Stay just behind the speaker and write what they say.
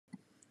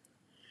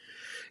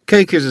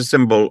Cake is a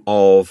symbol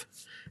of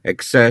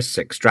excess,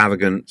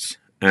 extravagance,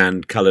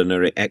 and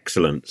culinary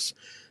excellence.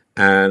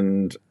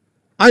 And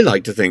I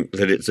like to think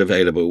that it's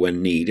available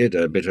when needed.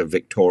 A bit of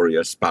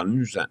Victoria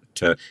sponge, that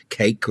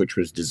cake which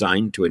was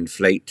designed to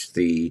inflate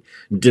the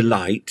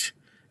delight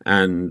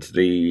and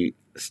the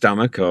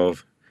stomach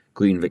of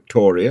Queen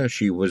Victoria.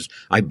 She was,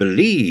 I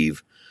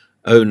believe,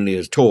 only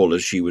as tall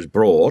as she was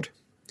broad.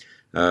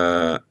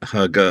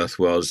 Her girth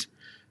was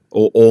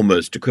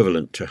almost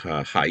equivalent to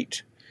her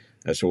height,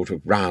 a sort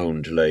of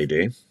round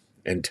lady,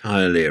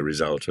 entirely a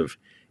result of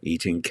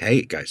eating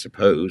cake, I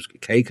suppose,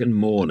 cake and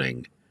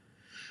mourning.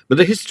 But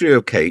the history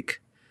of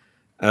cake,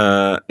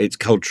 its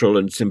cultural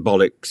and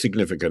symbolic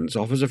significance,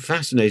 offers a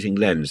fascinating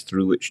lens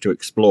through which to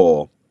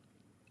explore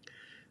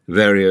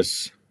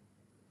various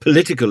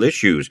political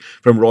issues,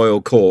 from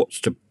royal courts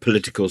to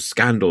political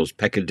scandals,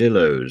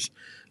 peccadillos,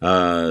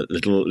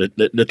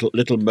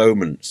 little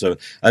moments of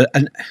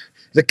and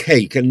the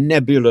cake, a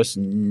nebulous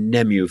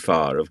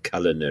nenuphar of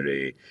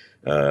culinary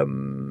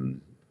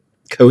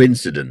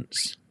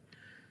coincidence.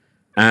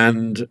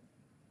 And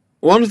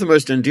one of the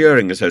most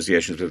enduring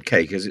associations with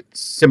cake is its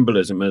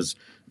symbolism as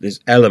this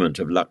element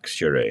of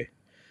luxury.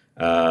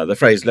 The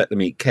phrase "let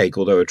them eat cake,"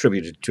 although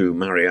attributed to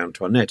Marie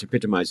Antoinette,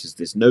 epitomizes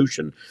this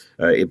notion.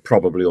 It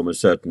probably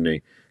almost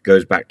certainly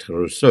goes back to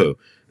Rousseau.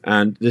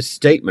 And this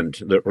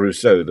statement that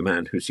Rousseau, the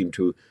man who seemed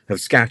to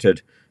have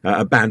scattered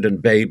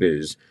abandoned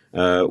babies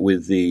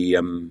with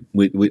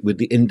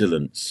the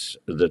indolence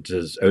that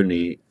has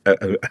only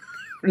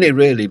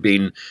really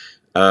been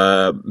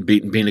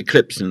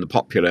eclipsed in the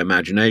popular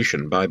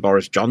imagination by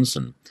Boris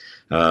Johnson.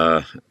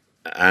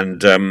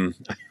 And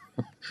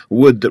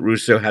would that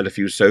Rousseau had a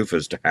few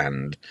sofas to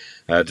hand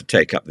to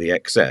take up the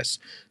excess.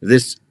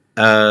 This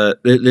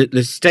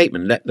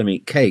statement, "let them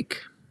eat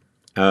cake,"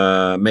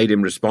 made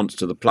in response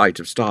to the plight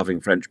of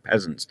starving French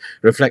peasants,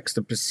 reflects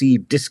the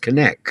perceived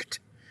disconnect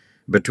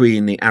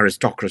between the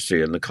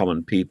aristocracy and the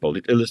common people.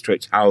 It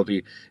illustrates how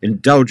the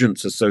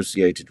indulgence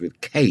associated with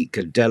cake,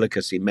 a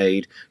delicacy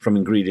made from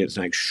ingredients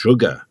like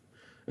sugar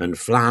and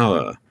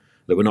flour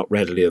that were not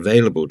readily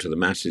available to the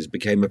masses,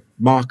 became a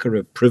marker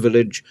of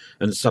privilege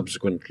and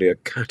subsequently a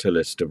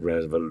catalyst of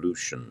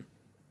revolution.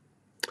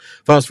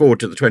 Fast forward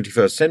to the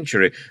 21st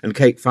century, and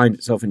cake finds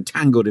itself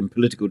entangled in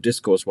political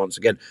discourse once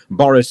again.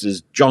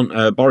 Boris's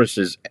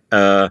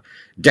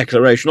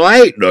declaration, "I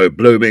ain't no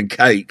blooming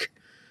cake,"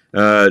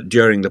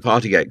 during the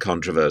Partygate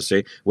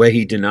controversy, where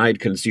he denied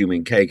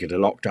consuming cake at a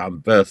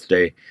lockdown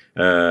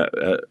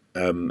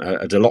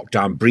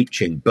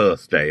breaching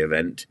birthday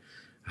event,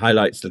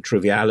 highlights the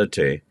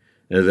triviality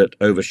that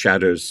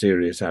overshadows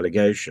serious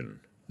allegation.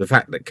 The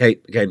fact that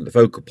cake became the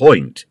focal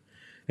point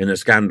in a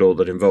scandal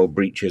that involved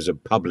breaches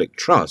of public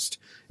trust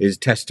is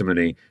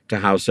testimony to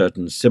how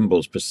certain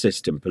symbols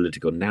persist in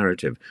political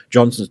narrative.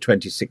 Johnson's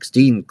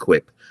 2016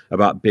 quip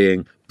about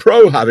being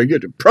pro having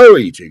it and pro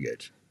eating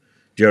it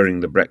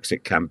during the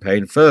Brexit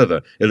campaign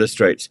further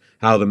illustrates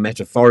how the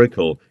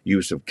metaphorical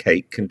use of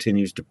cake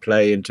continues to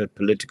play into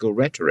political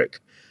rhetoric.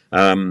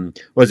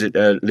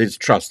 Liz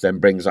Truss then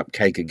brings up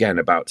cake again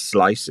about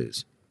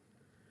slices,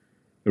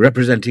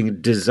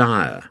 representing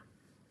desire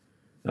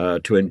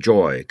to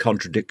enjoy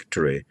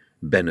contradictory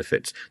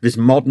benefits. This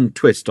modern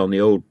twist on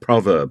the old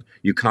proverb,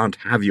 "you can't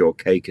have your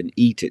cake and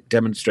eat it,"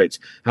 demonstrates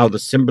how the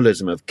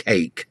symbolism of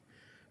cake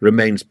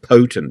remains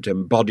potent,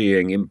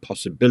 embodying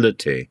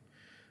impossibility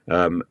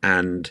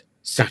and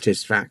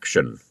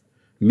satisfaction,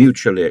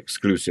 mutually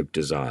exclusive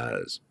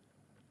desires.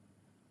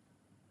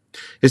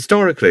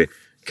 Historically,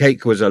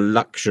 cake was a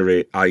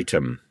luxury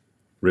item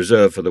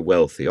reserved for the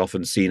wealthy,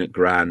 often seen at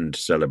grand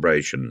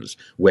celebrations,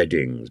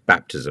 weddings,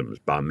 baptisms,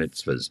 bar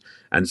mitzvahs,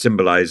 and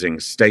symbolizing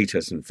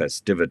status and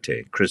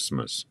festivity,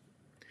 Christmas.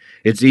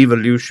 Its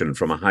evolution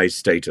from a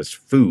high-status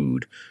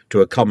food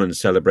to a common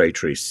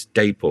celebratory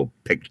staple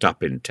picked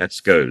up in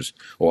Tesco's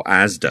or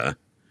Asda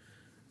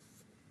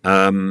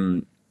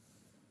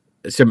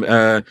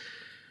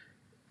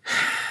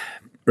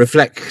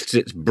reflects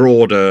its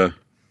broader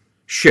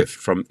shift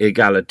from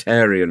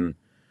egalitarian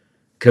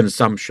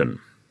consumption,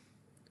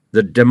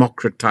 the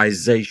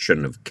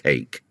democratization of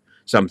cake,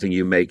 something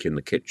you make in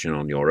the kitchen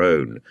on your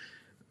own,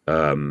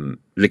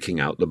 licking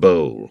out the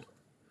bowl,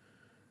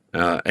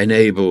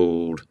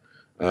 enabled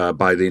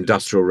by the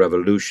Industrial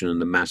Revolution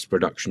and the mass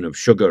production of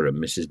sugar and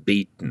Mrs.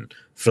 Beaton,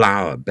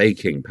 flour,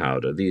 baking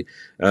powder,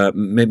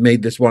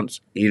 made this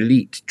once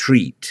elite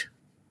treat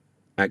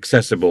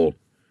accessible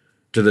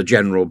to the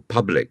general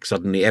public.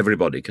 Suddenly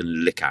everybody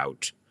can lick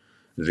out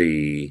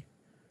the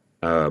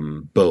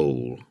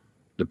bowl,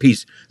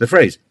 the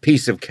phrase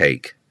 "piece of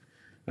cake,"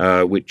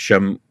 which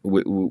emerged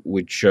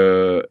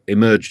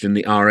in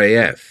the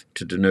RAF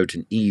to denote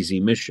an easy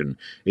mission,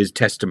 is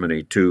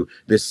testimony to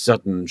this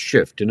sudden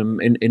shift in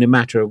a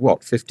matter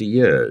of 50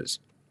 years,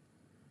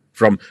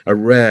 from a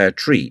rare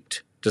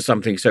treat to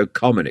something so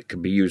common it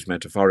can be used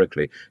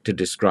metaphorically to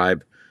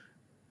describe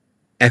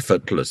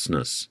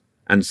effortlessness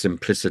and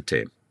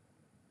simplicity.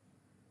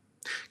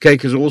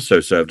 Cake has also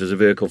served as a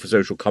vehicle for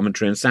social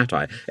commentary and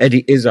satire.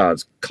 Eddie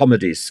Izzard's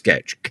comedy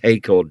sketch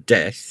 "Cake or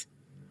Death"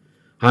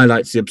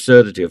 highlights the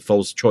absurdity of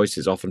false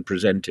choices often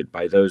presented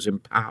by those in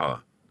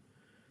power.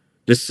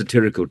 This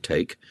satirical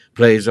take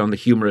plays on the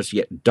humorous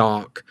yet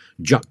dark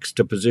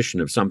juxtaposition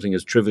of something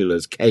as trivial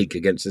as cake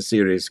against the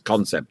serious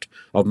concept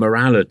of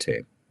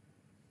morality.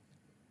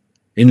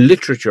 In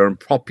literature and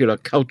popular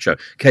culture,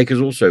 cake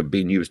has also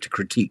been used to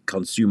critique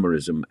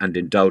consumerism and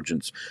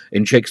indulgence.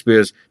 In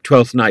Shakespeare's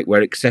Twelfth Night,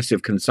 where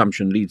excessive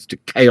consumption leads to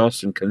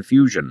chaos and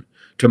confusion,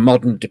 to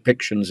modern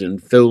depictions in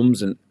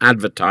films and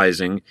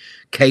advertising,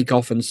 cake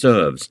often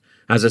serves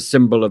as a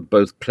symbol of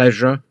both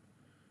pleasure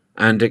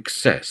and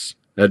excess,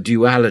 a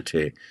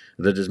duality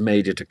that has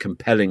made it a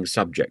compelling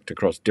subject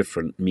across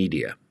different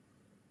media.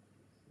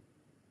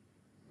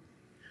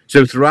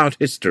 So throughout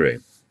history,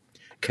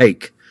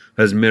 cake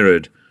has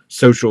mirrored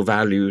social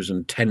values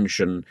and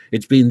tension.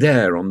 It's been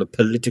there on the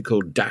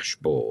political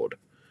dashboard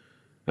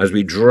as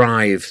we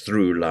drive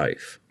through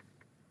life,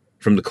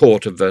 from the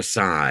court of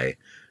Versailles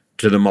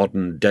to the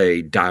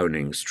modern-day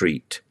Downing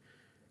Street,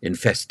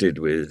 infested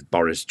with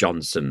Boris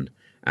Johnson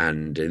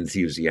and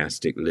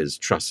enthusiastic Liz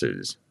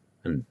Trusses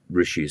and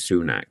Rishi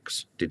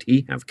Sunaks. Did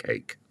he have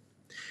cake?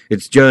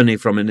 Its journey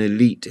from an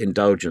elite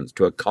indulgence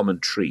to a common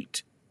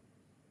treat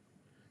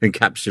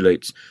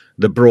encapsulates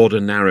the broader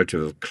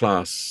narrative of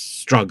class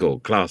struggle,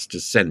 class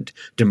dissent,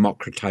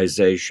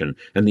 democratization,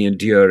 and the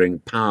enduring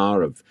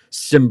power of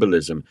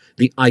symbolism,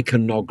 the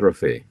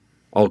iconography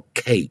of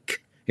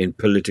cake in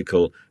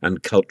political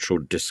and cultural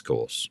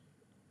discourse.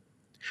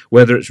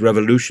 Whether it's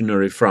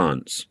revolutionary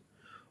France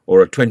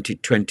or a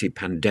 2020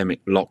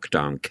 pandemic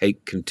lockdown,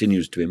 cake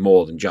continues to be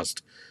more than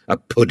just a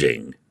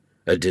pudding,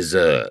 a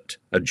dessert,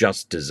 a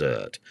just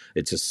dessert.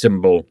 It's a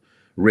symbol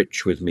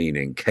rich with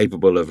meaning,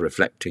 capable of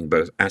reflecting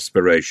both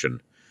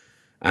aspiration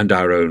and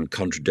our own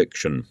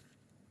contradiction,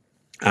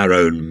 our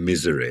own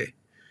misery.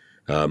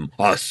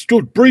 I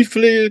stood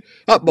briefly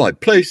at my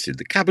place in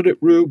the cabinet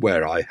room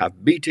where I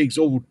have meetings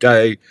all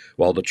day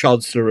while the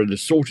Chancellor and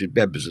assorted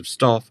members of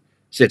staff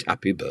said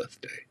happy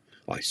birthday.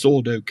 I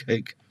saw no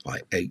cake,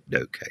 I ate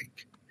no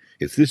cake.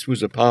 If this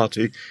was a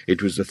party,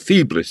 it was the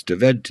feeblest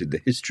event in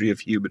the history of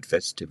human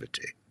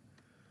festivity.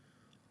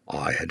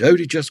 I had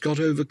only just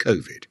got over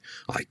COVID.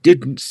 I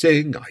didn't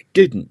sing, I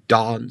didn't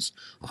dance,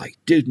 I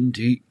didn't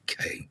eat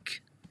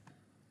cake.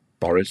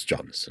 Boris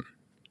Johnson.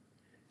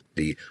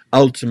 The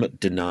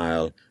ultimate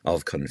denial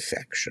of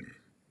confection.